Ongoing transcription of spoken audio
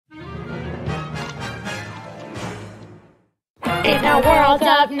In a world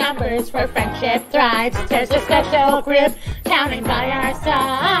of numbers where friendship thrives, there's a special group counting by our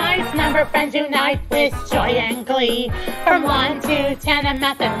sides. Number friends unite with joy and glee. From 1 to 10, a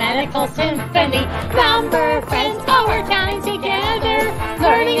mathematical symphony. Number friends, oh, we're counting together.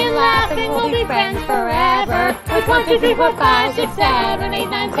 Learning and laughing, we'll be friends forever. With 1, 2, 3, 4, 5, 6, 7, 8,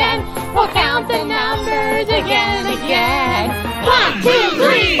 9, 10. We'll count the numbers again and again. 1, 2,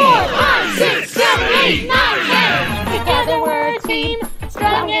 3, 4, 5, 6, 7, 8, 9, 10. Together we're a team,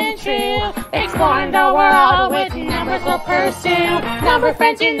 strong and true. Exploring the world with numbers we'll pursue. Number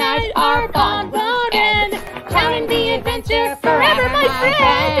friends unite, our bond will end. Counting the adventure forever, my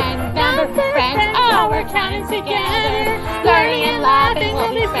friend. Number friends, oh, we're counting together. Learning and laughing,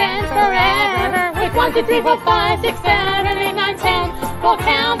 we'll be friends forever. With 1, 2, 3, 4, 5, 6, 7, 8, 9, 10. We'll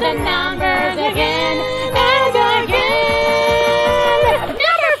count the numbers again and again.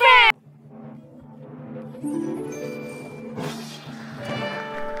 Number friends!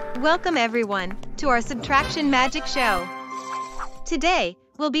 Welcome everyone to our subtraction magic show. Today,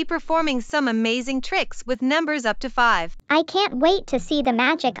 we'll be performing some amazing tricks with numbers up to 5. I can't wait to see the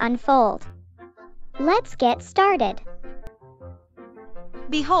magic unfold. Let's get started.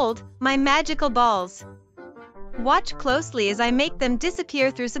 Behold, my magical balls. Watch closely as I make them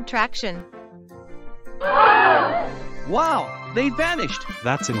disappear through subtraction. Wow, they vanished!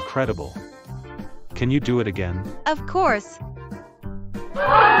 That's incredible. Can you do it again? Of course.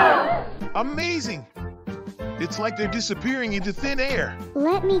 Amazing! It's like they're disappearing into thin air.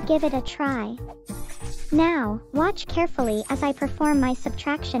 Let me give it a try. Now, watch carefully as I perform my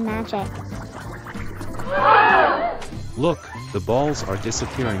subtraction magic. Look, the balls are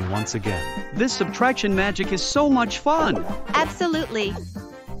disappearing once again. This subtraction magic is so much fun! Absolutely.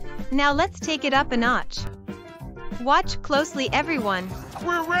 Now let's take it up a notch. Watch closely everyone.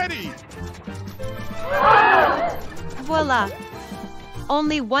 We're ready! Voila!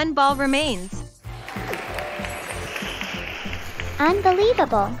 Only 1 ball remains.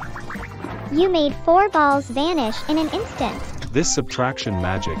 Unbelievable! You made 4 balls vanish in an instant. This subtraction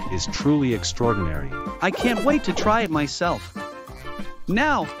magic is truly extraordinary. I can't wait to try it myself.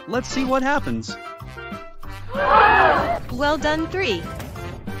 Now, let's see what happens. Well done, 3.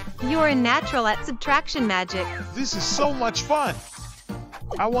 You're a natural at subtraction magic. This is so much fun!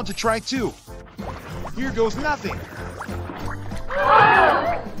 I want to try too. Here goes nothing.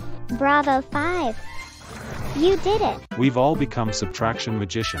 Bravo, 5. You did it. We've all become subtraction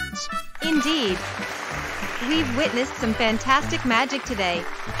magicians. Indeed. We've witnessed some fantastic magic today,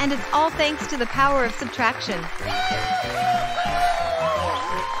 and it's all thanks to the power of subtraction.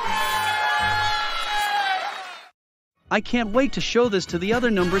 I can't wait to show this to the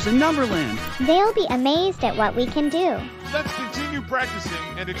other numbers in Numberland. They'll be amazed at what we can do. Let's continue practicing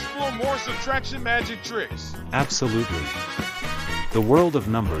and explore more subtraction magic tricks. Absolutely. The world of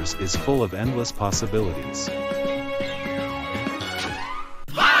numbers is full of endless possibilities.